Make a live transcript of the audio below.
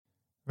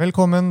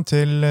Velkommen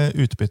til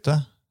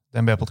Utbytte,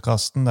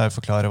 DNB-podcasten der vi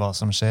forklarer hva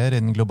som skjer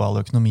i den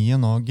globale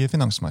økonomien og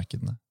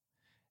finansmarkedene.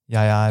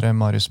 Jeg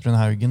Marius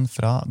Brunhaugen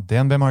fra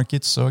DNB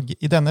Markets, og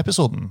i denne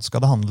episoden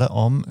skal det handle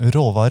om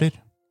råvarer.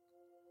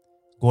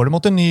 Går det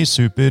mot en ny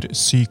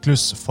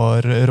supersyklus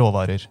for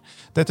råvarer?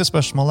 Dette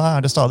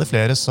spørsmålet det stadig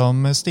flere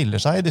som stiller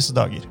seg i disse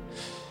dager.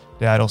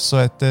 Det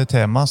også et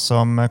tema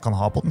som kan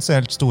ha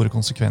potensielt store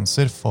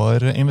konsekvenser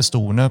for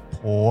investorene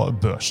på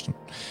børsen.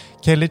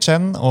 Kelly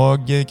Chen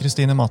og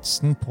Kristine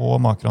Madsen på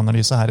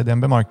makroanalyse her i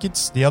DNB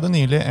Markets, de hadde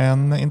nylig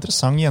en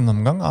interessant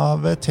gjennomgang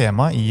av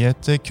tema i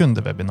et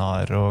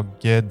kundewebinar, og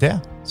det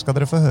skal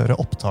dere få høre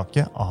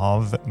opptaket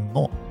av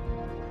nå.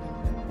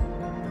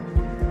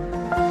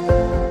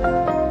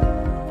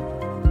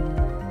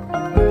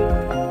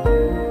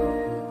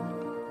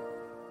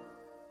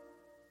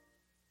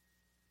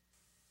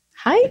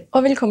 Hei,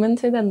 og velkommen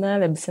til denne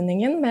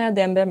websendingen med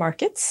DNB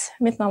Markets.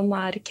 Mitt navn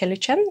Kelly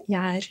Chen,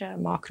 jeg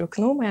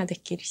makroøkonom og jeg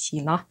dekker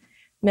Kina.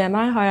 Med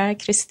meg har jeg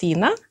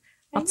Kristine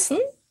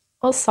Madsen,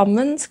 og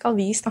sammen skal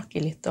vi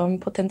snakke litt om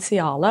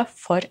potensialet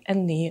for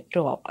en ny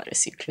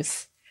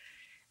råvaresyklus.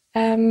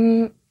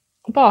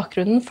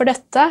 Bakgrunnen for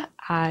dette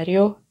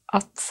jo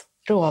at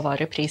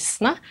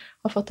råvareprisene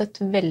har fått et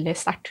veldig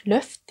sterkt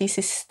løft de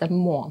siste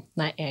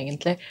månedene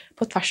egentlig,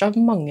 på tvers av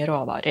mange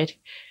råvarer.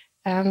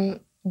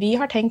 Vi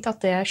har tenkt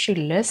at det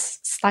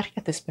skyldes sterk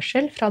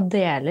etterspørsel fra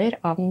deler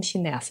av den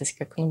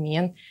kinesiske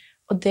økonomien,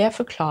 og det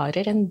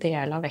forklarer en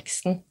del av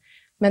veksten.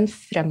 Men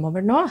fremover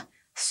nå,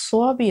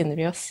 så begynner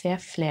vi å se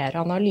flere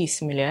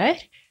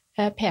analysemiljøer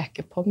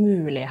peke på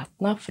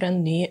mulighetene for en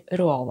ny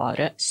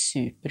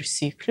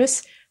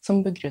råvare-supersyklus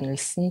som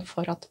begrunnelsen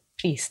for at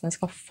prisene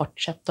skal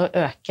fortsette å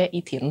øke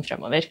i tiden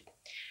fremover.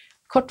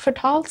 Kort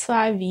fortalt så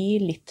vi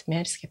litt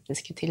mer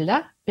skeptiske til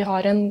det. Vi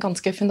har en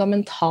ganske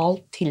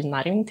fundamental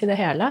tilnærming til det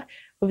hele,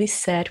 og vi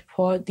ser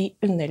på de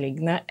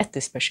underliggende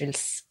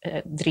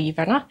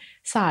etterspørselsdriverne,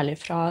 særlig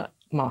fra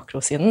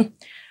makrosiden.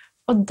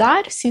 Og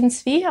der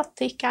synes vi at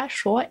det ikke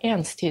så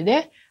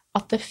enstydig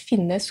at det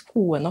finnes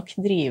gode nok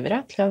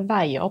drivere til å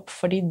veie opp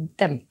for de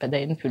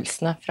dempede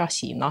impulsene fra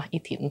Kina i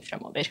tiden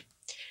fremover.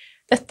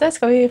 Dette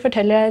skal vi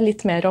fortelle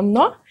litt mer om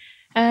nå,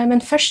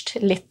 men først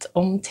litt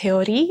om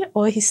teori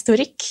og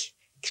historikk.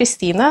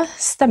 Kristine,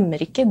 stemmer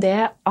ikke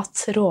det at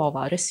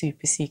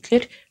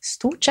råvare-supersykler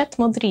stort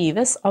sett må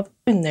drives av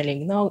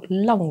underliggende og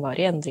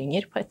langvarige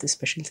endringer på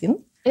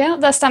etterspørselssiden? Ja,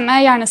 det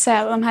stemmer. Gjerne ser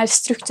jeg de her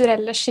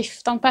strukturelle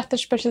skiftene på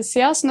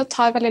etterspørselssiden, som det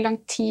tar veldig lang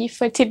tid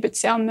for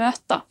tilbudssiden å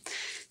møte.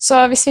 Så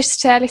hvis vi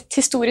ser litt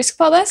historisk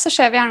på det, så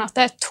ser vi gjerne at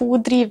det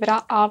to drivere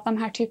av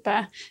denne type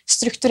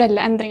strukturelle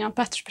endringer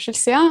på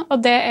etterspørselssiden,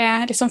 og det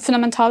liksom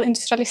fundamental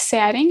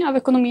industrialisering av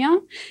økonomien,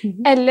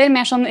 eller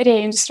mer sånn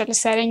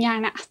reindustrialisering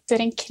gjerne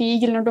etter en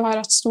krig, eller når du har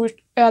hatt stor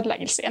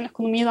ødeleggelse i en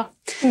økonomi.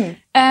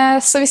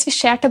 Så hvis vi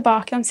ser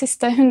tilbake de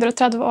siste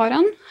 130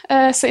 årene,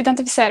 så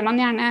identifiserer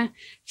man gjerne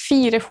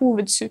 4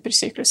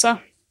 hovedsupersykluser.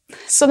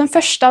 Så den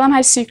første av de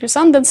her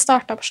syklusene, den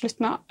startet på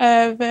slutten av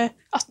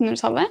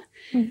 1800-tallet,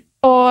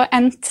 og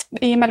endte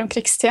i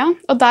mellomkrigstida,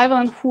 og der var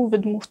den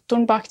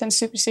hovedmotoren bak den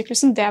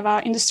supersyklusen, det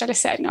var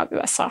industrialisering av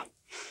USA.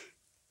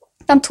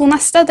 De 2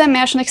 neste, det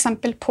mer sånn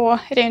eksempel på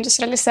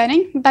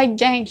reindustrialisering,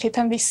 begge egentlig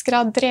til en viss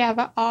grad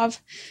drevet av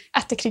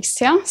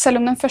etterkrigstida, selv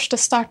om den første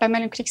startet i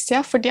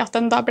mellomkrigstida, fordi at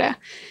den da ble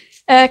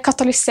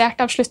katalysert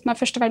av slutten av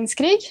første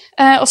verdenskrig,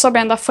 og så ble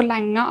den da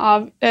forlenget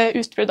av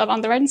utbrudd av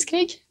andre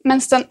verdenskrig,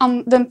 mens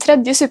den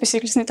tredje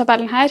supersyklusen i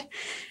tabellen her,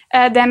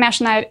 det mer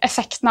sånn her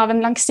effekten av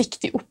en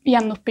langsiktig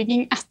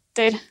gjenoppbygging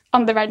etter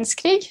andre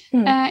verdenskrig.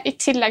 I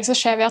tillegg så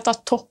ser vi at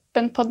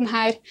toppen på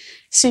denne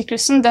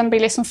syklusen, den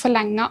blir liksom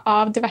forlenget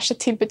av diverse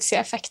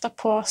tilbudssideeffekter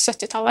på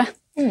 70-tallet.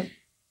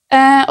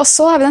 Og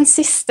så har vi den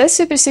siste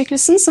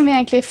supersyklusen som vi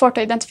egentlig får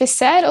til å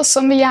identifisere, og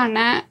som vi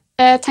gjerne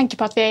tenker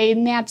på at vi i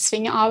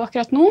nedsvinget av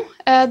akkurat nå.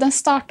 Den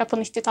startet på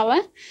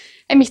 90-tallet,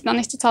 i midten av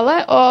 90-tallet,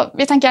 og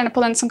vi tenker gjerne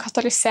på den som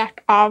katalysert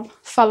av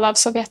fallet av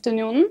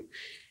Sovjetunionen.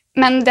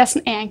 Men det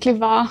som egentlig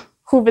var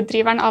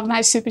hoveddriveren av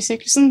denne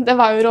supersyklusen, det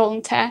var jo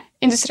rollen til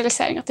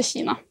industrialiseringen til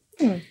Kina.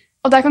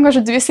 Og der kan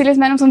kanskje du si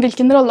litt mer om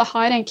hvilken rolle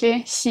har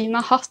egentlig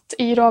Kina hatt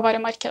i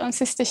råvaremarkedet de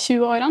siste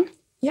 20 årene?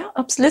 Ja,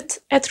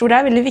 absolutt. Jeg tror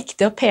det veldig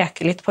viktig å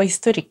peke litt på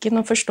historikken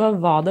og forstå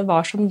hva det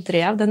var som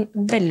drev den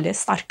veldig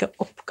sterke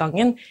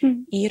oppgangen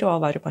i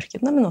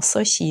råvaremarkedene, men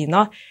også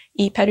Kina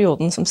i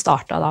perioden som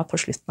startet da på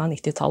slutten av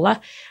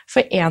 90-tallet.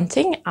 For en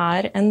ting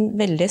en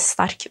veldig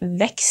sterk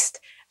vekst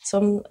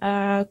som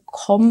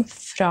kom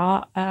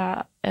fra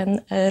en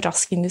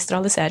rask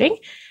industrialisering,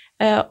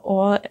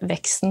 og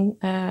veksten,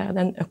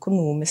 den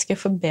økonomiske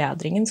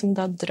forbedringen som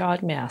da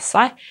drar med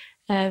seg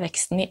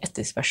veksten i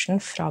etterspørselen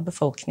fra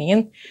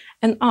befolkningen.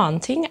 En annen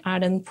ting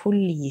den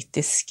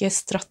politiske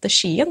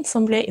strategien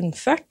som ble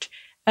innført,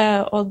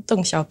 og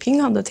Deng Xiaoping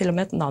hadde til og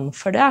med et navn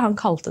for det. Han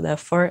kalte det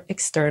for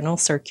external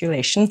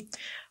circulation.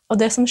 Og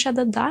det som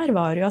skjedde der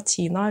var jo at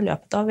Kina i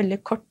løpet av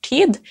veldig kort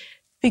tid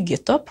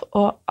bygget opp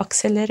og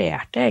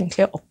akselererte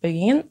egentlig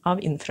oppbyggingen av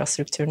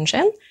infrastrukturen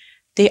sin.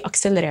 De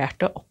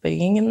akselererte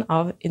oppbyggingen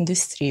av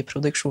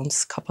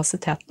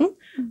industriproduksjonskapasiteten,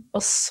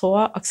 Og så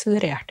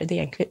akselererte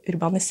de egentlig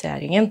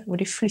urbaniseringen, hvor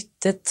de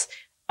flyttet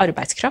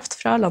arbeidskraft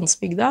fra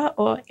landsbygda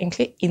og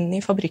egentlig inn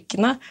i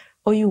fabrikkene,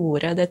 og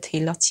gjorde det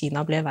til at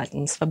Kina ble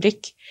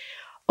verdensfabrikk.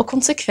 Og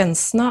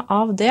konsekvensene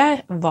av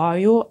det var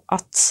jo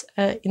at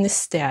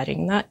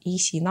investeringene i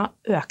Kina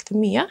økte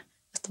mye.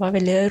 Dette var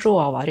veldig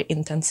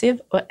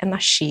råvareintensiv og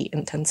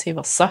energiintensiv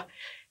også.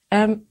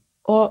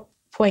 Og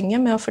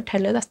poenget med å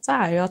fortelle dette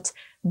er jo at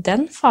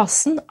den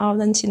fasen av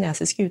den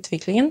kinesiske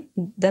utviklingen,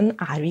 den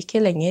er vi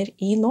ikke lenger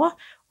i nå,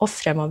 og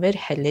fremover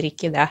heller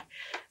ikke det.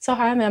 Så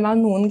har jeg med meg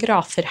noen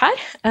grafer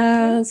her,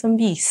 som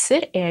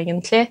viser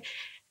egentlig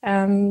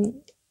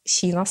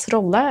Kinas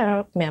rolle. Jeg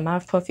har med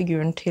meg på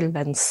figuren til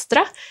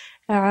venstre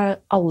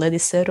alle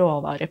disse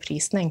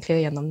råvareprisene egentlig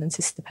gjennom den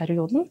siste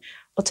perioden.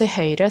 Og til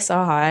høyre så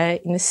har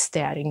jeg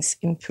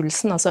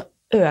investeringsimpulsen, altså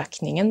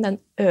økningen, den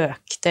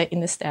økte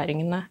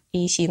investeringene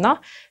i Kina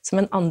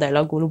som en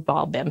andel av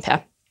global BNP.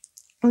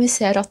 Og vi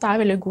ser at det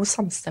er veldig god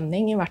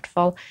samstemning, i hvert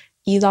fall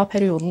i da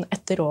perioden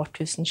etter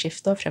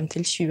årtusenskiftet og frem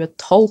til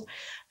 2012,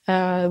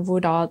 hvor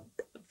da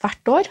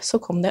hvert år så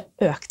kom det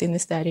økte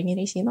investeringer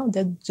i Kina, og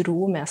det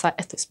dro med seg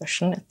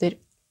etterspørselen etter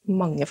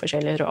mange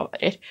forskjellige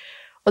råvarer.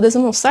 Og det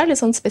som også er litt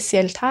sånn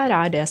spesielt her,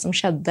 er det som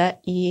skjedde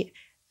i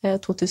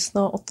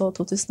 2008 og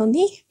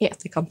 2009, i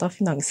etterkant av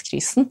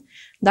finanskrisen.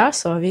 Der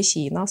så vi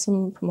Kina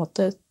som på en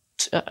måte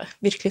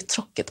virkelig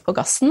tråkket på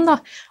gassen da,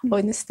 og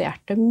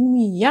investerte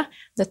mye.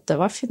 Dette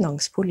var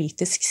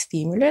finanspolitisk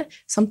stimuli,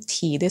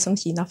 samtidig som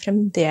Kina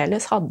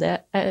fremdeles hadde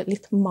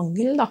litt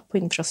mangel da, på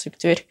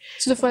infrastruktur.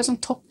 Så du får en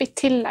sånn topp i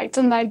tillegg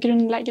til den der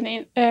grunnleggende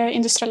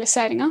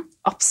industrialiseringen?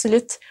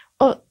 Absolutt.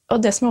 Og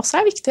det som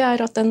også er viktig,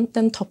 er at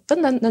den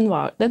toppen, den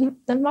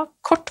var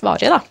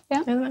kortvarig da.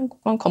 Ja.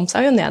 Man kom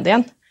seg jo ned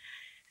igjen.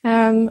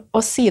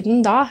 Og siden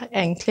da,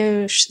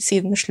 egentlig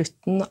siden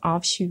slutten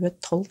av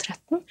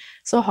 2012-13,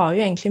 så har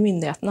jo egentlig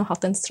myndighetene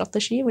hatt en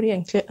strategi hvor de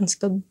egentlig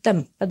ønsket å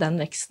dempe den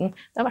veksten.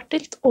 Det har vært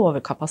litt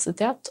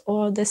overkapasitet,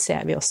 og det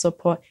ser vi også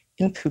på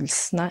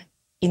impulsene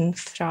inn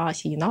fra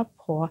Kina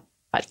på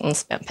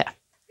verdens BNP.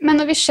 Men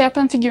når vi ser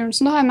på den figuren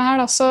som du har med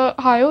her, da, så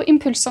har jo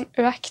impulsene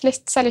økt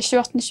litt, særlig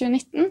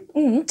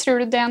 2018-2019.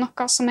 Tror du det er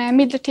noe som er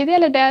midlertidig,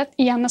 eller det er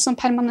igjen et sånn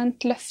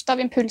permanent løft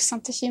av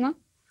impulsene til Kina?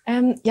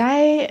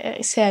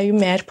 Jeg ser jo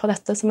mer på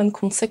dette som en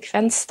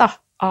konsekvens da,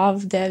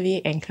 av det vi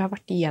egentlig har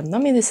vært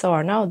igjennom i disse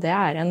årene, og det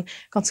er en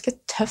ganske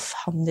tøff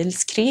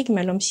handelskrig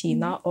mellom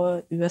Kina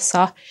og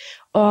USA.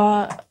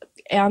 Og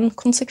en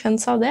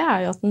konsekvens av det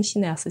er jo at den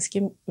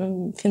kinesiske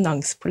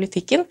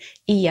finanspolitikken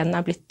igjen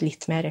er blitt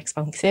litt mer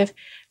ekspansiv.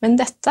 Men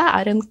dette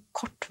er en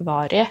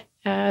kortvarig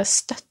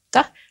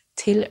støtte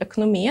til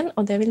økonomien,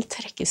 og det vil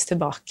trekkes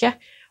tilbake.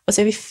 Og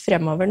ser vi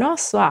fremover nå,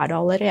 så er det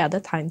allerede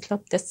tegn til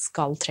at det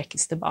skal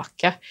trekkes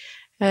tilbake.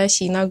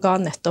 Kina ga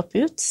nettopp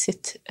ut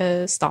sitt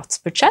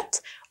statsbudsjett,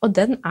 og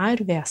den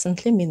er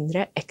vesentlig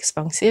mindre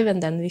ekspansiv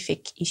enn den vi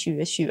fikk i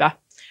 2020.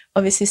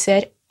 Og hvis vi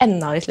ser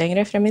enda litt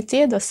lenger frem i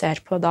tid, og ser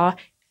på da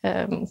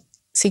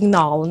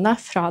signalene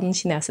fra den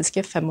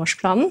kinesiske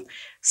femårsplanen,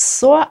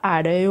 så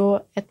er det jo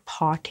et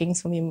par ting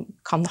som vi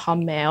kan ha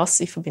med oss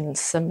i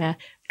forbindelse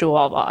med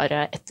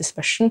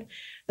råvareetterspørselen.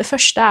 Det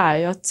første er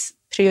jo at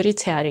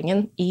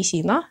prioriteringen i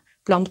Kina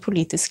blant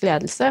politisk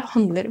ledelse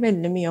handler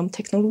veldig mye om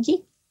teknologi.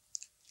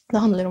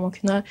 Det handler om å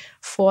kunne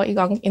få i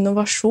gang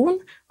innovasjon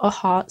og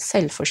ha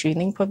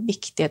selvforsyning på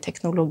viktige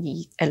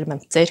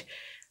teknologielementer.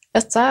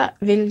 Dette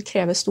vil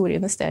kreve store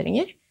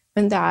investeringer,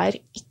 men det er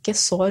ikke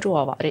så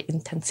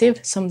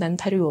råvareintensivt som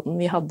den perioden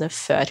vi hadde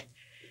før.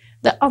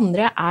 Det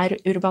andre er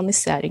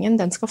urbaniseringen.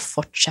 Den skal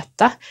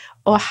fortsette,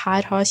 og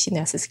her har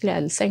kinesisk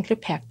ledelse egentlig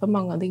pekt på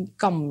mange av de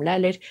gamle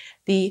eller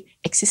de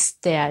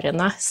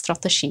eksisterende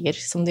strategier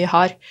som de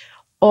har.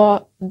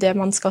 Og det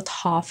man skal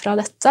ta fra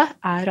dette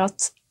er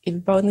at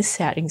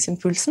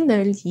urbaniseringsimpulsen,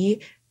 det vil gi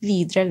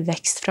videre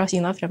vekst fra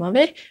Kina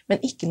fremover,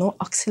 men ikke noe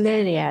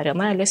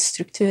akselererende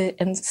eller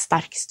en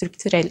sterk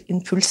strukturell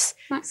impuls.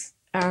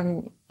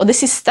 Og det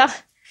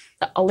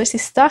aller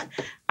siste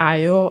er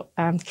jo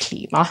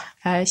klima.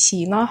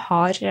 Kina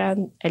har,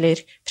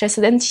 eller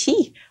president Xi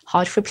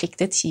har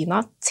forpliktet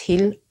Kina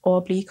til å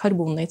bli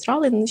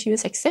karbonnøytral innen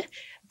 2060.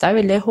 Det er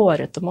veldig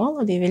hårete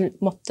mål, og de vil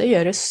måtte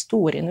gjøre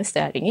store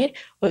investeringer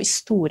og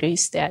store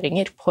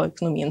justeringer på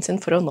økonomien sin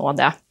for å nå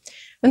det.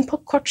 Men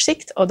på kort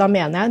sikt, og da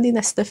mener jeg de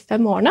neste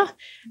 5 årene,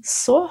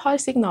 så har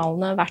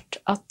signalene vært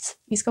at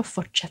vi skal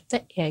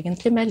fortsette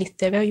egentlig med litt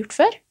det vi har gjort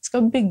før. Vi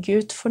skal bygge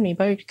ut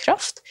fornybar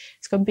kraft,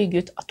 vi skal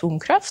bygge ut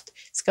atomkraft,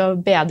 vi skal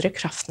bedre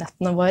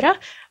kraftnettene våre,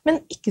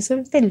 men ikke så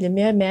veldig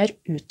mye mer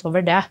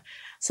utover det.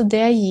 Så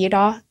det gir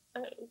da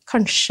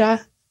kanskje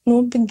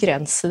noen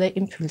begrensede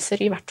impulser,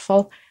 i hvert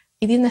fall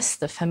i de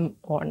neste 5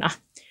 årene.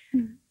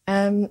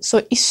 Så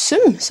i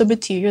sum så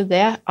betyr jo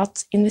det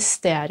at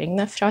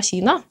investeringene fra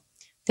Kina,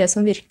 det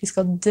som virkelig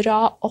skal dra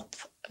opp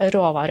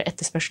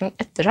råvareetterspørselen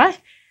etter seg,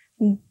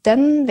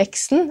 den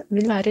veksten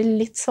vil være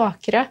litt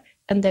svakere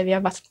enn det vi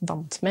har vært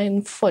vant med i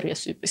den forrige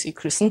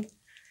supersyklusen.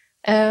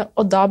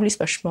 Og da blir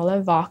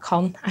spørsmålet, hva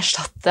kan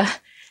erstatte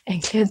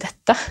egentlig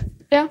dette?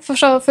 Ja, for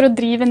å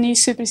drive en ny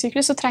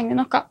supersyklus så trenger vi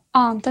noe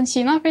annet enn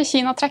Kina, for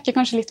Kina trekker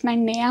kanskje litt mer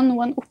ned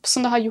noe enn opp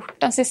som det har gjort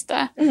de siste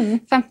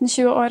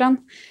 15-20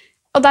 årene.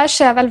 Og der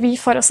ser vel vi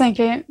for oss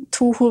egentlig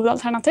to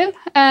hovedalternativ.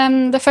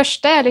 Det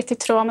første litt i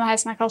tråd med det her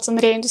som kalt som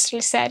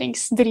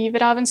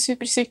reindustrialiseringsdriver av en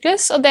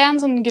supersyklus, og det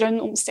en sånn grønn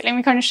omstilling.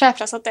 Vi kan jo se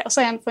for oss at det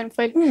også en form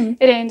for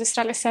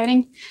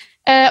reindustrialisering.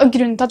 Og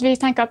grunnen til at vi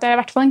tenker at det i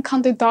hvert fall en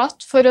kandidat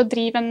for å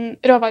drive en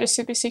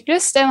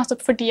råvaresupersyklus, det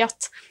nettopp fordi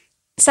at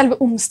selve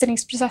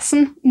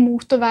omstillingsprosessen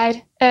mot å være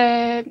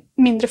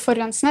mindre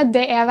forurensende,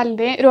 det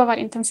veldig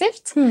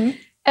råvareintensivt.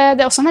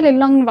 Det også en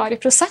veldig langvarig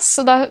prosess,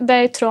 og det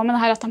i tråd med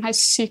det her at de her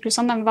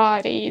syklusene de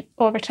varer i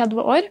over 30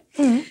 år.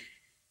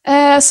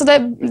 Så det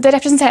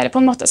representerer på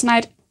en måte sånn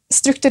her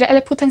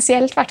eller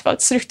potensielt hvert fall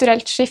et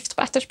strukturelt skift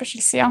på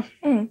etterspørselssiden.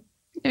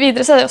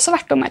 Videre så det også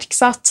verdt å merke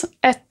seg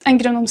at en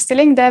grønn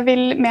omstilling det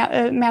vil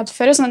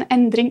medføre sånn en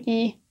endring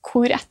i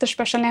hvor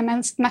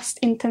etterspørselen mest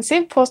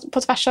intensiv på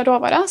tvers av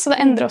råvarer, så det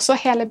endrer også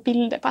hele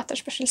bildet på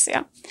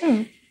etterspørselssiden.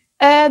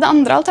 Det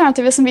andre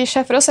alternativet som vi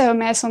ser for oss jo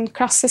mer sånn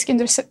klassisk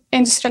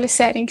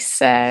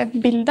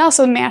industrialiseringsbilde,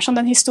 altså mer sånn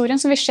den historien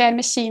som vi ser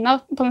med Kina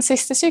på den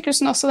siste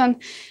syklusen, også den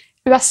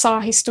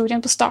USA-historien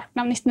på starten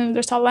av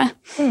 1900-tallet.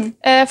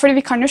 Fordi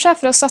vi kan jo se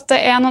for oss at det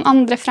noen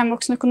andre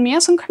fremvoksende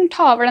økonomier som kan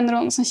ta over den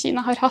rollen som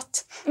Kina har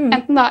hatt.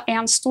 Enten da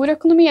en stor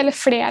økonomi eller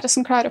flere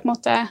som klarer å på en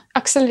måte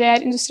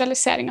akselerere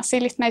industrialiseringen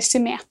sin litt mer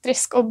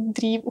symmetrisk og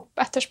drive opp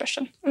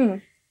etterspørselen.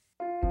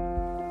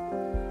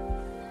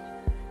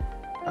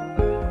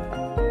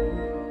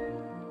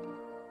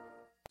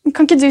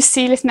 Kan ikke du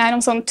si litt mer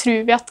om sånn,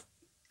 tror vi at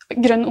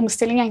grønn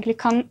omstilling egentlig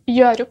kan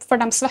gjøre opp for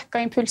de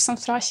svekka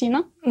impulsene fra Kina?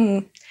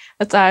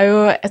 Dette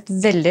jo et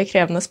veldig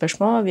krevende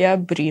spørsmål, og vi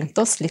har brynt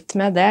oss litt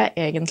med det,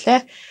 egentlig.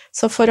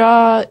 Så for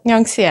å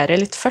nyansere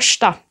litt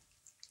først, da.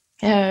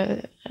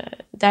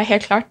 Det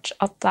helt klart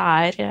at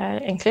det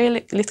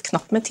egentlig litt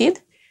knapt med tid,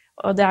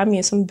 og det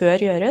mye som bør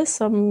gjøres,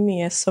 og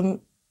mye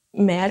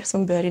mer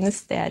som bør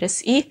investeres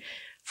i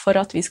for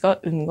at vi skal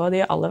unngå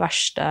de aller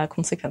verste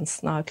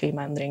konsekvensene av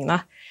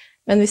klimaendringene.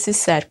 Men hvis vi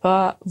ser på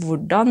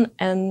hvordan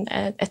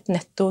et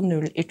netto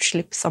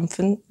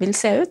nullutslippssamfunn vil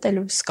se ut,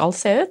 eller skal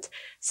se ut,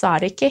 så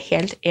det ikke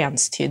helt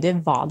enstydig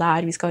hva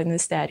det vi skal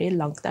investere i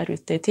langt der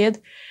ute i tid.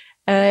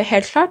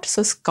 Helt klart så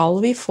skal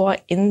vi få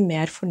inn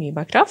mer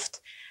fornybar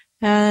kraft,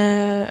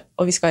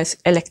 og vi skal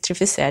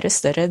elektrifisere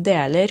større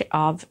deler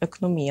av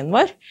økonomien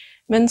vår,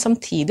 men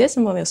samtidig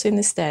så må vi også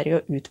investere i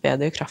å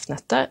utbedre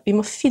kraftnettet. Vi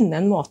må finne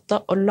en måte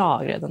å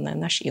lagre denne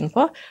energien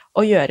på,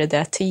 og gjøre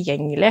det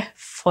tilgjengelig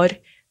for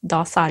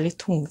da særlig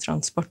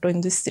tungtransport og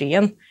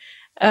industrien.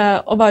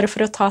 Og bare for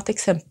å ta et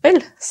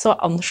eksempel, så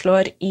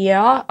anslår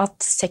IEA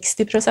at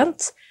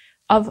 60%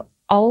 av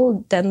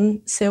all den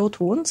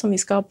CO2-en som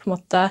vi skal på en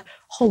måte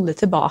holde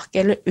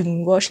tilbake eller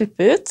unngå å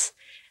slippe ut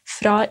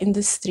fra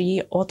industri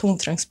og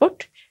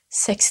tungtransport,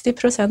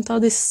 60%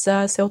 av disse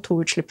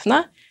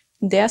CO2-utslippene,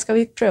 det skal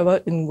vi prøve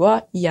å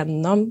unngå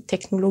gjennom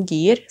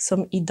teknologier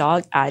som i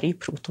dag i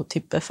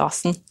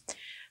prototypefasen.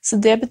 Så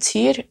det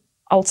betyr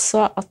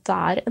altså at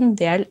det en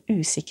del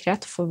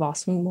usikkerhet for hva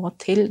som må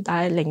til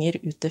der lenger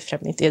ute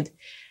frem i tid.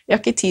 Vi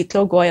har ikke tid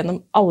til å gå gjennom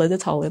alle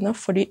detaljene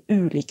for de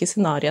ulike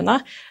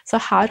scenariene, så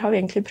her har vi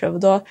egentlig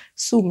prøvd å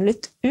zoome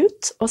litt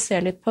ut og se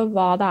litt på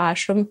hva det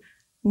som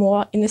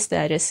må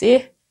investeres i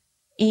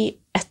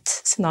ett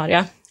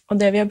scenario.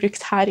 Og det vi har brukt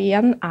her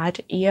igjen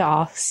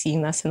IEA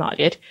sine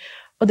scenarier.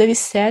 Og det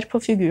vi ser på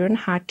figuren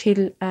her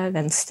til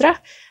venstre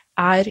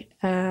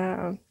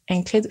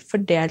egentlig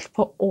fordelt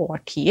på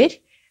årtier,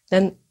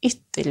 den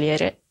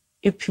ytterligere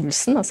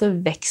impulsen, altså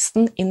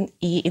veksten inn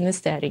i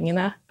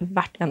investeringene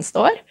hvert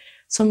eneste år,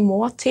 som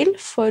må til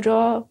for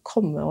å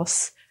komme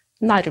oss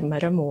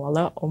nærmere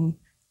målet om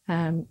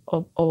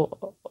å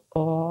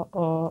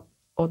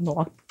nå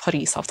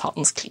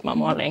Parisavtalens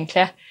klimamål,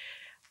 egentlig.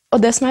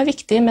 Og det som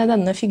viktig med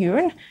denne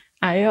figuren,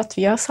 jo at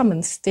vi har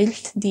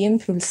sammenstilt de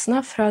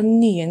impulsene fra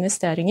nye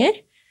investeringer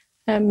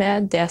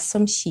med det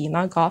som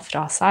Kina ga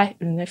fra seg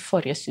under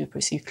forrige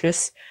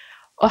supersyklus.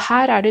 Og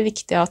her det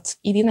viktig at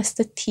i de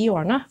neste 10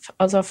 årene,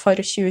 altså for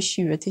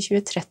 2020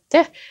 til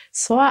 2030,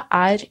 så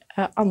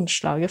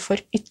anslaget for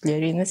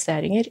ytterligere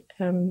investeringer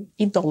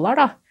i dollar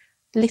da,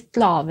 litt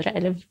lavere,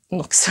 eller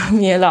nok så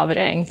mye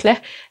lavere egentlig,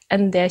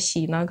 enn det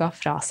Kina ga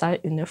fra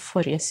seg under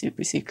forrige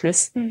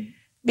supersyklus.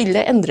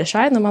 Bildet endrer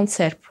seg når man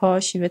ser på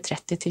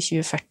 2030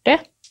 til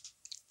 2040,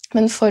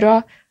 men for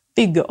å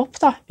bygge opp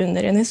da,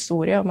 under en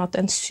historie om at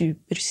en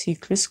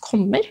supersyklus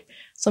kommer,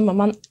 så må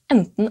man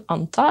enten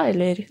anta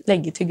eller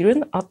legge til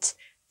grunn at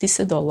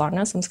disse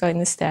dollarene som skal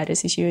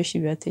investeres i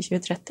 2020 til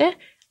 2030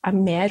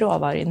 mer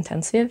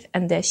råvareintensiv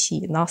enn det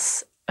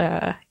Kinas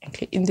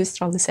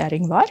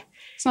industrialisering var.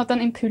 Sånn at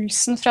den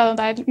impulsen fra den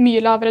der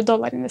mye lavere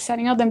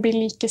dollarinvesteringen, den blir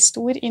like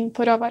stor inn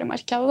på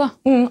råvaremarkedet da?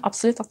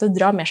 Absolutt, at det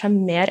drar med seg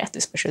mer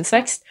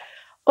etterspørselsvekst.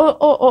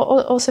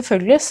 Og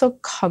selvfølgelig så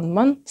kan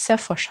man se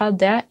for seg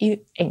det i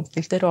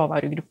enkelte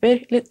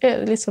råvaregrupper,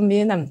 litt som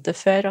vi nevnte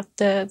før, at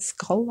det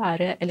skal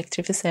være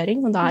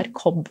elektrifisering, og der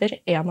kobber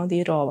en av de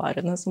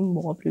råvarene som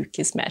må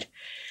brukes mer.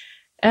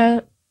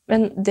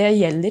 Men det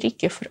gjelder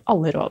ikke for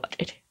alle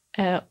råvarer,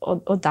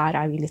 og der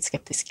vi litt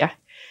skeptiske.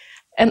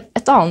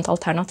 Et annet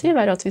alternativ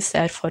at vi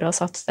ser for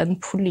oss at den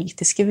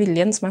politiske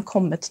viljen som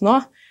kommet nå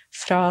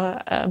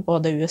fra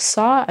både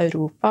USA,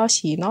 Europa,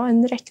 Kina og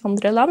en rekke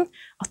andre land,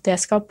 at det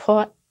skal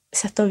på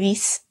sett og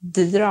vis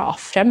dra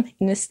frem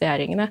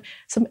investeringene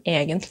som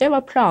egentlig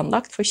var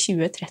planlagt for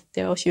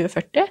 2030 og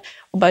 2040,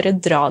 og bare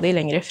dra de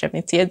lenger frem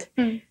i tid.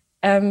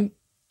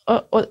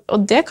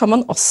 Og det kan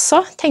man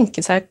også tenke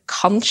seg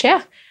kan skje,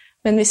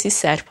 men hvis vi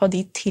ser på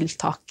de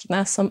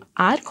tiltakene som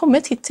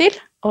kommet hittil,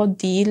 og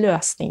de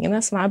løsningene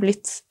som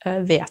blitt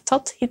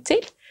vedtatt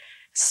hittil,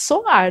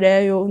 så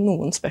det jo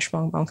noen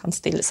spørsmål man kan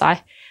stille seg.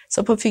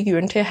 Så på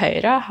figuren til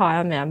høyre har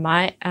jeg med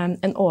meg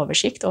en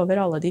oversikt over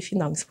alle de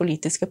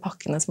finanspolitiske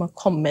pakkene som har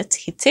kommet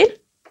hittil.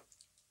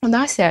 Og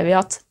der ser vi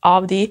at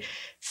av de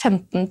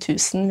 15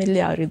 000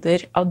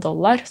 milliarder av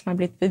dollar som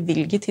blitt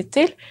bevilget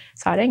hittil,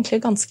 så det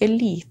egentlig ganske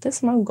lite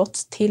som har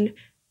gått til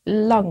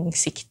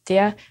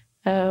langsiktige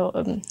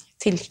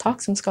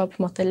tiltak som skal på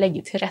en måte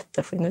legge til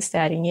rette for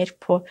investeringer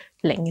på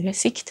lengre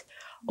sikt.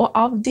 Og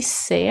av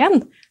disse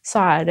igjen,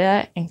 så det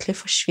egentlig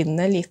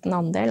forsvinnende liten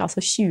andel,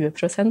 altså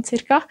 20%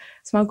 cirka,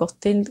 som har gått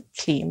til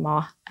klima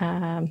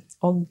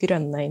og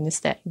grønne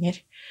investeringer.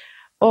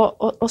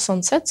 Og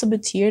sånn sett så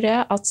betyr det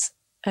at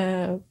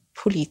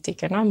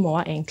politikerne må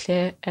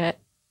egentlig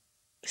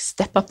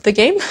step up the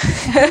game,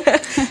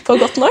 på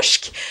godt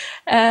norsk.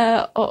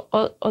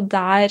 Og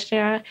der,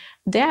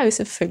 det jo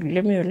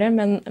selvfølgelig mulig,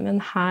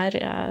 men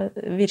her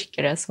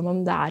virker det som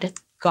om det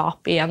et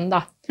gap igjen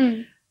da.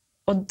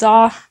 Og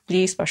da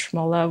blir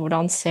spørsmålet,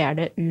 hvordan ser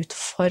det ut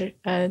for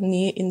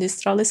ny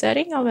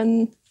industrialisering av en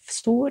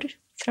stor,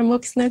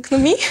 fremvoksende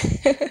økonomi?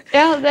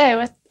 Ja, det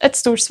jo et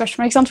stort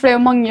spørsmål, ikke sant? For det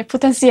jo mange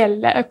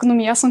potensielle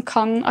økonomier som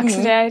kan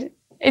akselerere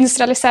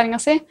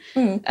industrialiseringen si.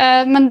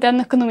 Men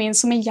den økonomien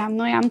som igjen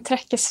og igjen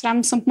trekkes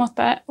frem som på en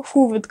måte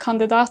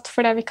hovedkandidat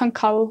for det vi kan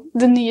kalle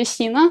det nye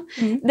Kina,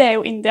 det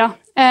jo India.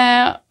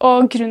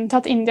 Og grunnen til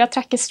at India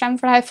trekkes frem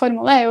for dette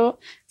formålet jo,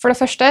 for det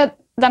første,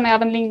 de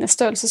av en lignende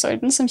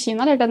størrelsesorden som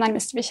Kina, det det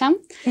nærmeste vi kommer.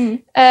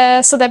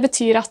 Så det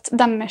betyr at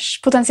deres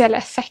potensielle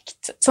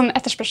effekt, sånn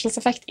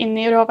etterspørselseffekt inn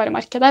i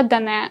råvaremarkedet,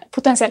 den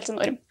potensielt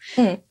enorm.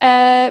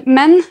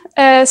 Men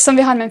som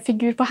vi har med en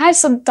figur på her,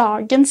 så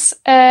dagens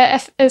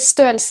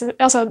størrelse,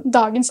 altså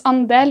dagens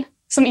andel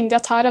som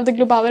India tar av det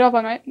globale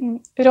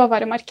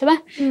råvaremarkedet,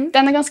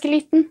 den ganske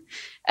liten.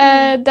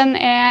 Den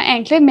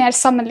egentlig mer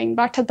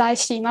sammenlignbar til der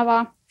Kina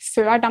var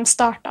før de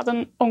startet den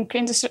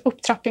ordentlige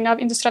opptrappingen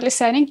av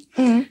industrialisering.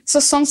 Så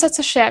sånn sett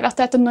så ser vi at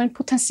det et enormt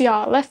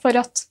potensial for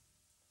at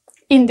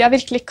India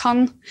virkelig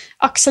kan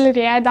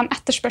akselerere de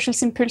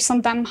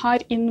etterspørselsimpulsene de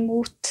har inn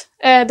mot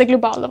det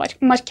globale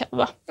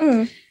markedet.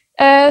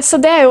 Så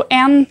det jo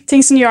en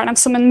ting som gjør dem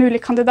som en mulig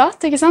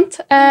kandidat, ikke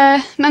sant?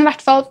 Men i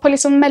hvert fall på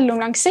litt sånn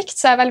mellomlang sikt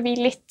så vel vi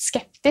litt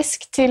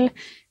skeptisk til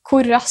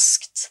hvor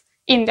raskt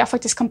India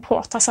faktisk kan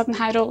påta seg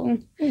denne rollen.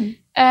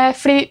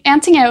 Fordi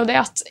en ting jo det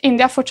at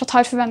India fortsatt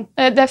har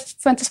det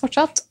forventes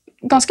fortsatt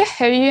ganske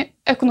høy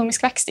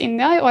økonomisk vekst i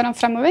India i årene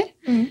fremover,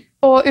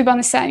 og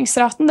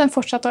urbaniseringsraten den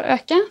fortsetter å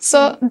øke,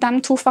 så de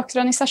to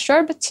faktorene i seg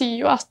selv betyr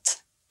jo at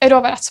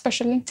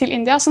råvareetterspørselen til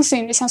India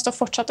sannsynligvis kommer til å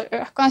fortsette å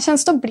øke, og den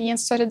kommer til å bli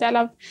en større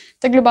del av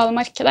det globale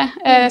markedet,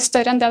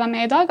 større enn det de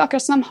i dag,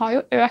 akkurat som de har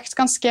jo økt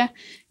ganske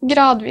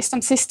gradvis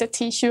de siste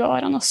 10-20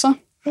 årene også.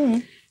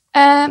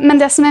 Men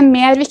det som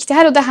mer viktig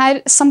her, og det her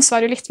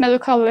samsvarer jo litt med det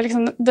du kaller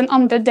liksom, den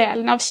andre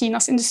delen av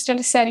Kinas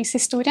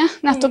industrialiseringshistorie,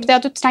 nettopp det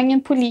at du trenger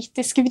en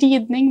politisk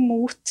vridning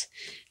mot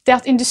det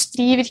at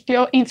industri virkelig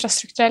og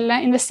infrastrukturelle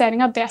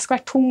investeringer, det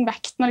skal være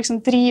tungvekten og liksom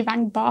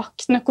driveren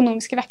bak den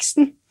økonomiske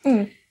veksten.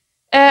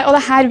 Og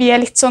det her vi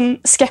litt sånn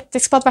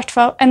skeptisk på at i hvert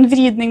fall en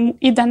vridning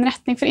i den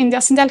retning for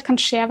Indias del kan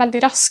skje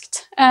veldig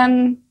raskt.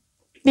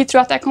 Vi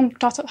tror at det kommer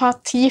til å ha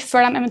tid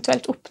før de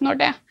eventuelt oppnår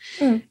det.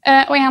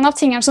 Og en av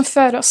tingene som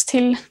fører oss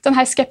til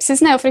denne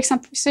skepsisen jo for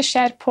eksempel hvis vi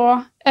ser på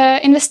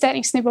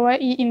investeringsnivået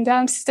i India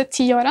de siste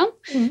 10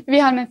 årene. Vi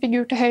har med en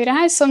figur til høyre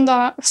her som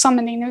da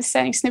sammenligner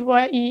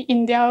investeringsnivået i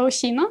India og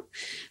Kina.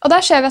 Og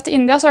der ser vi at i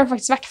India så har det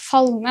faktisk vært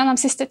fallende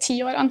de siste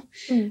 10 årene.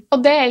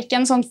 Og det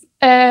ikke en sånn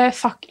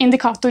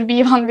indikator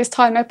vi vanligvis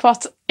tar med på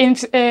at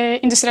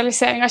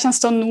industrialiseringen kommer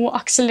til å nå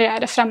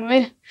akselerere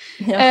fremover.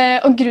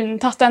 Og grunnen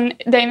til at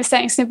det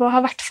investeringsnivået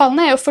har vært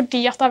fallende jo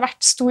fordi at det har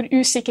vært stor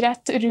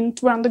usikkerhet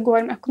rundt hvordan det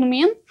går med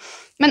økonomien.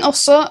 Men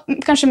også,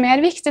 kanskje mer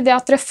viktig, det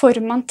at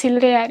reformene til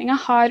regjeringen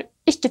har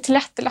ikke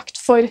tilrettelagt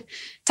for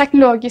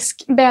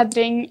teknologisk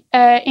bedring,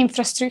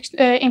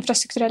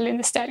 infrastrukturelle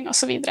investeringer og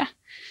så videre.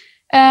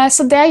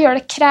 Så det gjør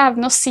det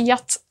krevende å si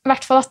at, i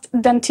hvert fall at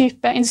den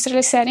type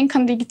industrialisering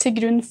kan ligge til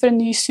grunn for en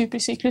ny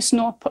supersyklus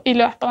nå i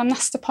løpet av de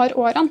neste par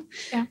årene.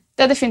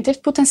 Det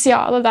definitivt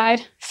potensialet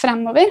der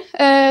fremover,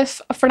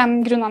 for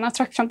de grunnene jeg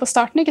trakk frem på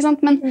starten, ikke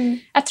sant? Men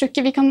jeg tror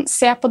ikke vi kan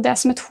se på det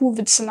som et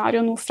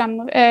hovedscenario nå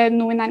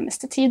i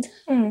nærmeste tid.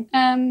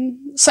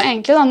 Så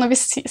egentlig da, når vi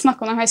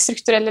snakker om de her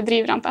strukturelle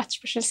driverne på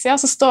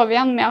etterspørselssiden, så står vi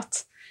igjen med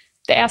at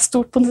det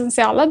stort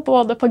potensial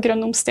både på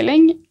grønn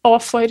omstilling og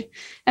for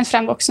en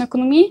fremvoksende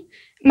økonomi,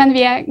 Men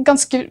vi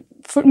ganske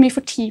mye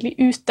for tidlig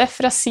ute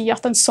for å si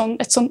at et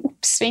sånn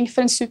oppsving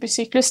for en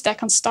supersyklus, det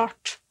kan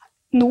starte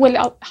nå,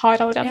 eller har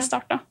allerede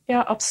startet.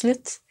 Ja,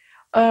 absolutt.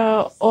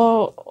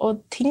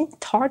 Og ting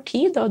tar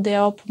tid, og det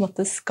å på en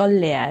måte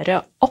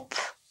skalere opp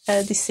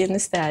disse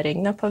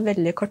investeringene på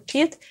veldig kort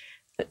tid,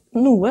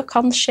 noe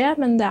kan skje,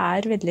 men det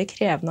veldig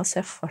krevende å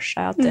se for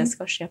seg at det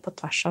skal skje på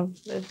tvers av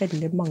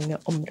veldig mange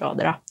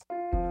områder.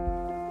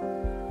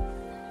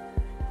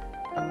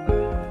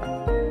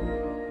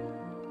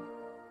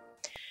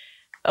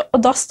 Og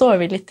da står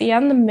vi litt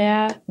igjen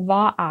med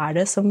hva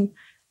det som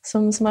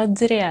har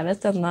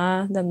drevet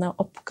denne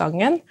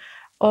oppgangen,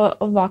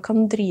 og hva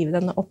kan drive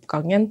denne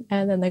oppgangen,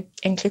 denne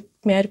egentlig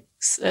mer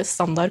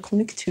standard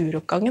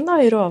konjunkturoppgangen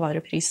i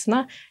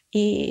råvareprisene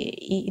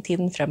i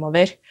tiden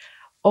fremover.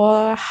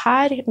 Og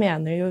her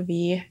mener jo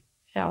vi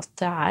at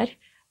det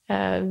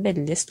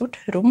veldig stort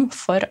rom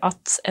for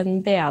at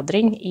en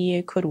bedring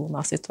i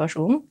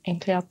koronasituasjonen,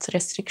 egentlig at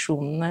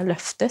restriksjonene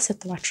løftes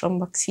etter hvert som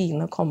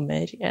vaksine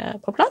kommer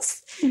på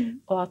plass,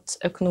 og at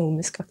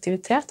økonomisk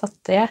aktivitet,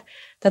 at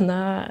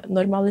denne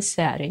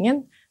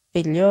normaliseringen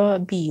vil jo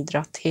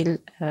bidra til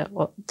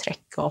å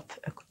trekke opp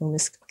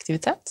økonomisk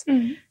aktivitet.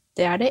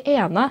 Det det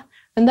ene.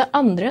 Men det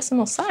andre som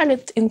også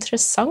litt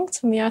interessant,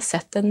 som vi har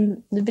sett en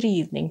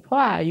vridning på,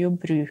 jo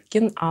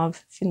bruken av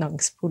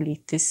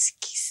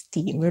finanspolitisk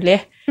stimuli.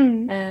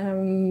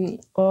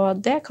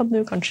 Og det kan du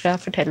kanskje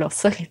fortelle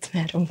også litt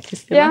mer om,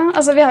 Kristina? Ja,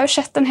 altså vi har jo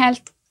sett en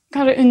helt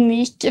kanskje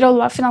unik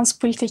rolle av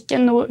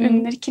finanspolitikken nå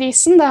under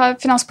krisen.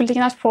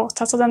 Finanspolitikken har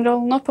påtatt seg den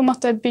rollen og på en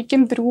måte bygge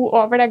en bro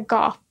over det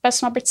gapet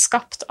som har blitt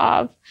skapt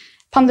av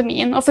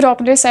pandemien, og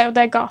forhåpentligvis jo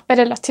det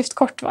gapet relativt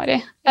kortvarig.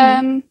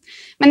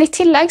 Men i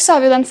tillegg så har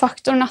vi jo den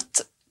faktoren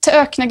at til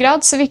økende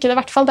grad så virker det i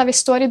hvert fall der vi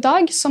står i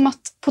dag, som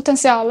at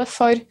potensialet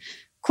for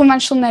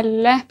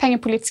konvensjonelle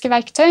pengepolitiske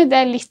verktøy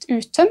det litt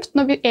uttømt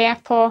når vi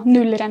på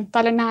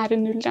nullrenta eller nære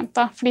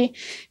nullrenta, fordi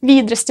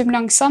videre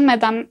stimulanser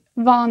med de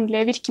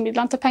vanlige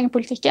virkemidlene til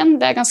pengepolitikken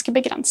det ganske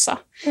begrenset.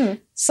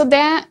 Så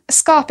det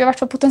skaper i hvert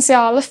fall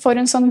potensialet for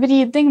en sånn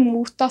vridning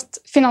mot at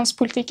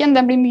finanspolitikken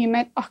den blir mye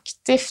mer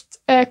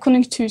aktivt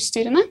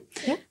konjunkturstyrende,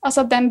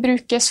 altså at den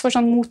brukes for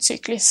sånn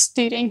motsyklisk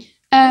styring.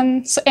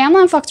 Så en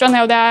av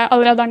faktorene jo det jeg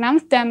allerede har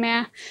nevnt, det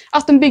med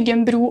at den bygger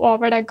en bro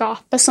over det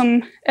gapet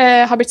som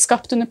har blitt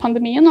skapt under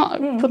pandemien og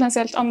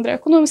potensielt andre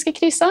økonomiske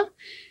kriser.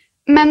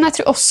 Men jeg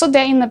tror også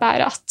det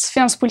innebærer at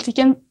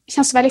finanspolitikken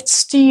kommer til å være litt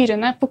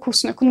styrende på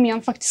hvordan økonomien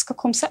faktisk skal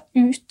komme seg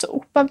ut og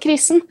opp av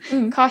krisen.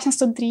 Hva kommer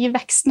til å drive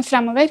veksten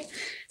fremover.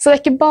 Så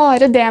det ikke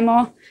bare det med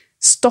å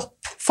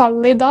stoppe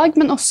fallet i dag,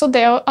 men også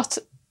det at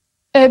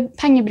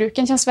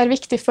pengebruken kommer til å være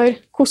viktig for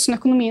hvordan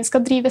økonomien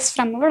skal drives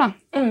fremover.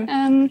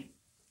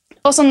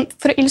 Og sånn,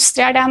 for å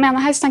illustrere det jeg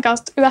mener her, så tenker jeg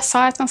at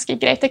USA et ganske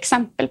greit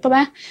eksempel på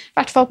det. I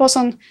hvert fall på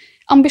sånn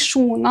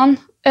ambisjonene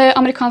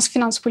amerikansk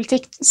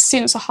finanspolitikk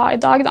synes å ha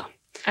i dag.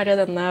 Det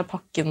denne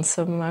pakken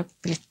som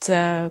blitt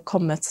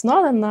kommet nå,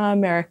 denne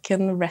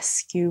American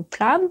Rescue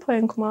Plan på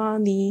 1,9?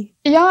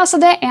 Ja, altså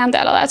det en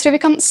del av det. Jeg tror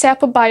vi kan se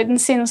på Biden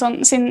sin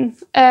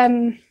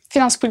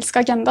finanspolitiske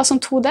agenda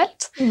som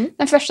todelt.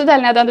 Den første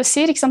delen det du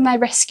sier, ikke sant,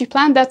 den rescue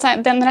plan, det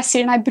når jeg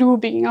sier den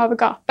brobyggingen over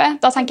gapet,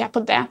 da tenker jeg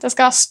på det. Det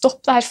skal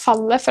stoppe det her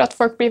fallet for at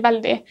folk blir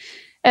veldig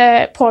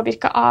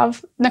påvirket av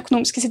den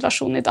økonomiske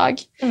situasjonen i dag.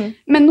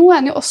 Men nå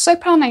den jo også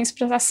i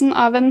planleggingsprosessen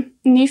av en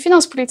ny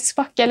finanspolitisk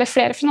pakke, eller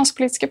flere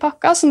finanspolitiske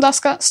pakker, som da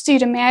skal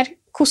styre mer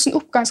hvordan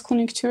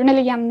oppgangskonjunkturen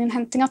eller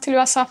gjeninnhentinga til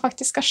USA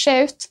faktisk skal skje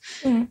ut.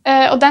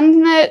 Og den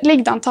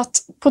ligger an til at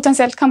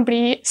potensielt kan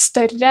bli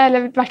større,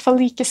 eller i hvert fall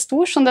like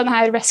stor som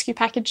denne rescue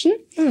packagen.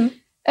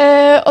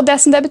 Og det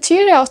som det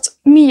betyr at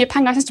mye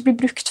penger synes å bli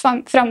brukt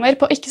fremover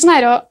på ikke sånn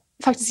her å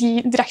faktisk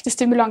gi direkte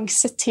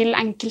stimulanse til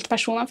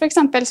enkeltpersoner, for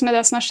eksempel, som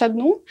det som har skjedd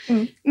nå,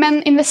 men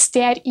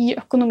investere i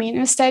økonomien,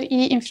 investere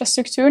i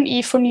infrastrukturen,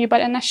 i fornybar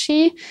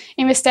energi,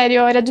 investere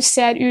i å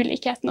redusere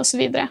ulikheten og så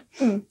videre.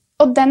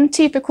 Og den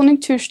type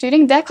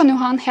konjunkturstyring, det kan jo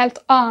ha en helt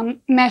annen,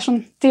 mer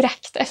sånn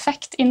direkte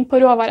effekt inn på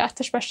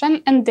råvareetterspørselen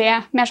enn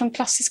det mer sånn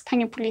klassisk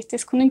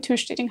pengepolitisk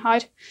konjunkturstyring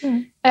har.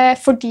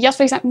 Fordi at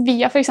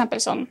via for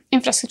eksempel sånn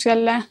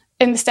infrastrukturelle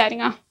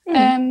investeringer.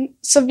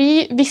 Så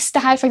hvis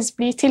det her faktisk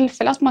blir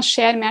tilfelle at man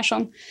ser mer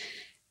sånn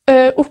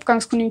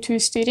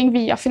oppgangskonjunkturstyring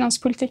via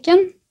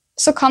finanspolitikken,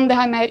 så kan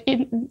det ha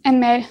en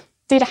mer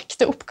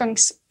direkte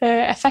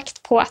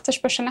oppgangseffekt på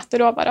etterspørselen etter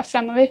råvarer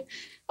fremover.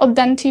 Og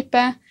den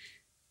type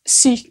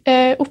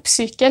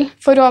oppsykel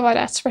for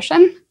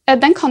råvareetterspørselen,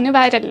 den kan jo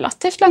være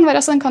relativt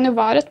langvarig, altså den kan jo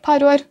vare et par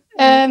år,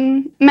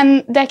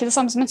 men det ikke det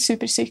samme som en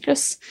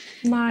supersyklus.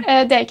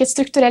 Det ikke et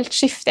strukturelt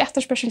skifte i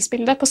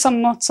etterspørselsbildet på samme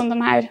måte som de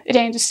her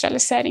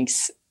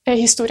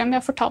reindustrialiseringshistoriene vi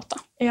har fortalt.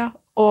 Ja,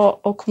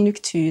 og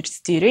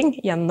konjunkturstyring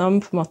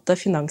gjennom på en måte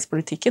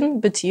finanspolitikken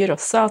betyr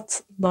også at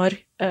når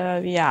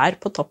vi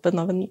på toppen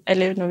av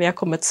eller når vi har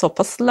kommet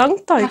såpass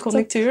langt i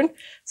konjunkturen,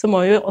 så må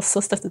jo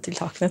også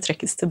støttetiltakene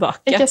trekkes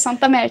tilbake. Ikke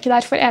sant, de ikke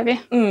der for evig.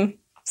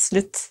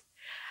 Absolutt.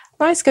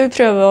 Nei, skal vi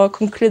prøve å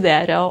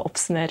konkludere og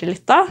oppsummere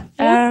litt da?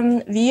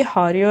 Vi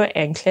har jo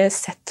egentlig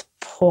sett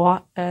på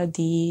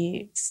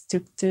de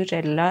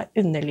strukturelle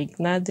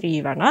underliggende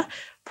driverne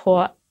på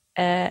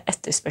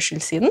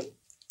etterspørselssiden.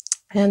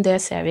 Det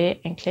ser vi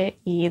egentlig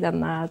i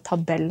denne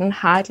tabellen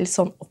her, litt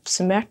sånn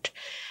oppsummert,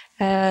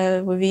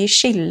 hvor vi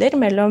skiller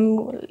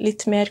mellom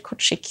litt mer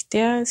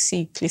kortsiktige,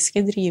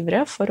 sykliske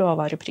drivere for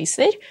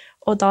råvarepriser,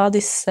 og da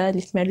disse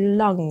litt mer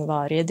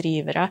langvarige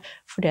drivere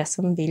for det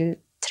som vil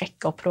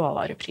trekke opp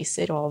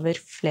råvarepriser over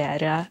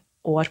flere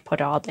år på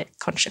rad, eller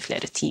kanskje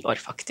flere 10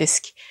 år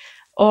faktisk.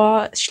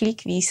 Og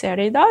slik vi ser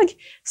det i dag,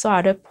 så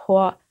det på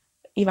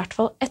i hvert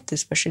fall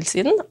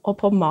etterspørselssiden, og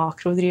på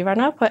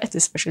makrodriverne på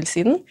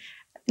etterspørselssiden,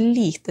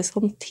 lite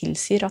som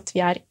tilsier at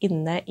vi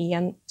inne i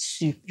en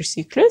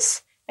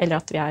supersyklus, eller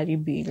at vi i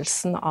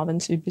begynnelsen av en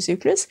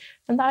supersyklus,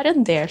 men det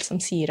en del som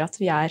sier at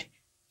vi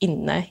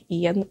inne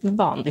i en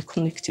vanlig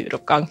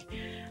konjunkturoppgang.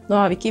 Nå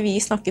har ikke vi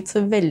snakket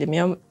så veldig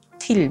mye om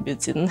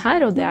tilbudssiden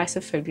her, og det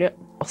selvfølgelig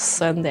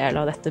også en del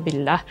av dette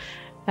bildet.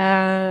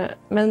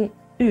 Men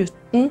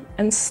uten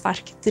en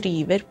sterk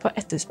driver på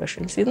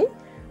etterspørselssiden,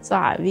 så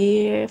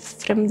vi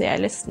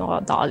fremdeles nå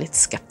da litt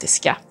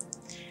skeptiske.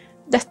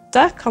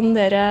 Dette kan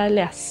dere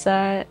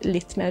lese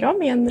litt mer om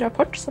i en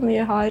rapport som vi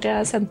har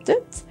sendt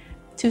ut.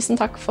 Tusen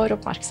takk for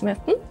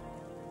oppmerksomheten.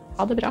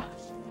 Ha det bra.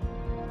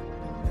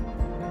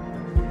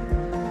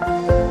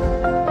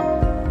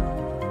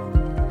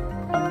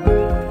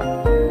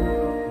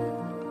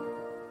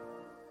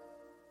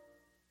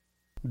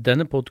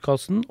 Denne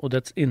podcasten og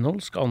dets innhold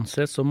skal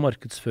anses som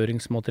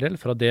markedsføringsmateriell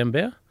fra DNB,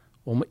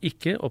 og må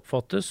ikke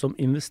oppfattes som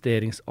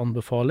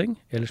investeringsanbefaling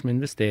eller som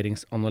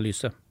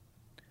investeringsanalyse.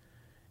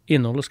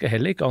 Innholdet skal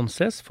heller ikke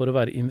anses for å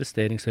være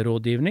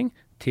investeringsrådgivning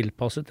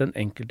tilpasset den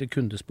enkelte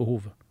kundes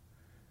behov.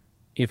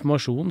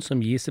 Informasjonen som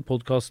gis i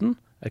podcasten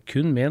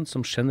kun ment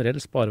som generell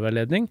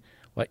spareveiledning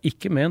og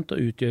ikke ment å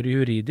utgjøre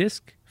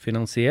juridisk,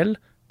 finansiell,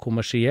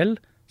 kommersiell,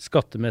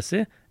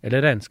 skattemessig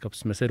eller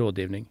regnskapsmessig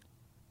rådgivning.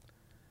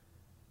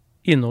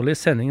 Innholdet i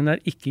sendingen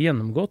ikke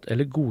gjennomgått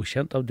eller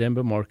godkjent av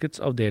DNB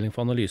Markets avdeling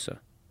for analyse.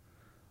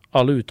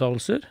 Alle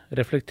uttalelser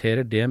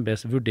reflekterer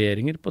DNBs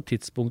vurderinger på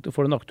tidspunktet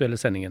for den aktuelle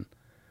sendingen,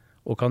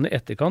 og kan i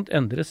etterkant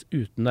endres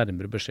uten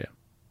nærmere beskjed.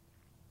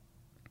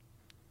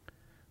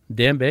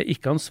 DNB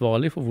ikke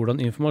ansvarlig for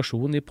hvordan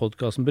informasjon i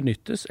podcasten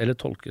benyttes eller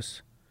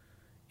tolkes.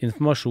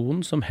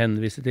 Informasjonen som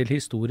henviser til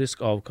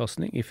historisk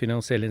avkastning i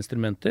finansielle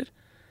instrumenter,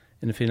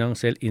 en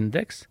finansiell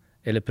indeks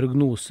eller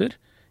prognoser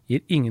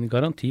gir ingen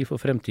garanti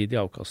for fremtidig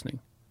avkastning.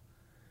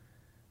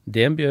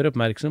 DNB gjør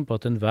oppmerksom på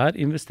at enhver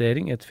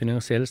investering i et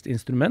finansielt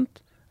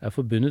instrument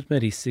forbundet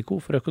med risiko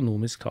for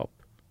økonomisk tap.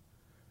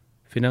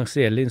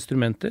 Finansielle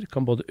instrumenter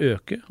kan både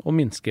øke og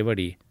minske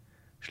verdi,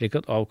 slik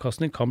at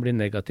avkastning kan bli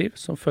negativ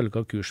som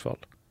følge av kursfall.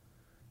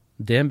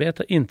 DNB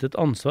tar intet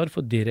ansvar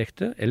for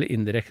direkte eller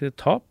indirekte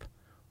tap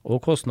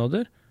og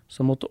kostnader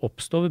som måtte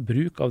oppstå ved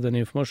bruk av den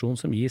informasjon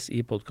som gis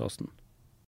i podcasten.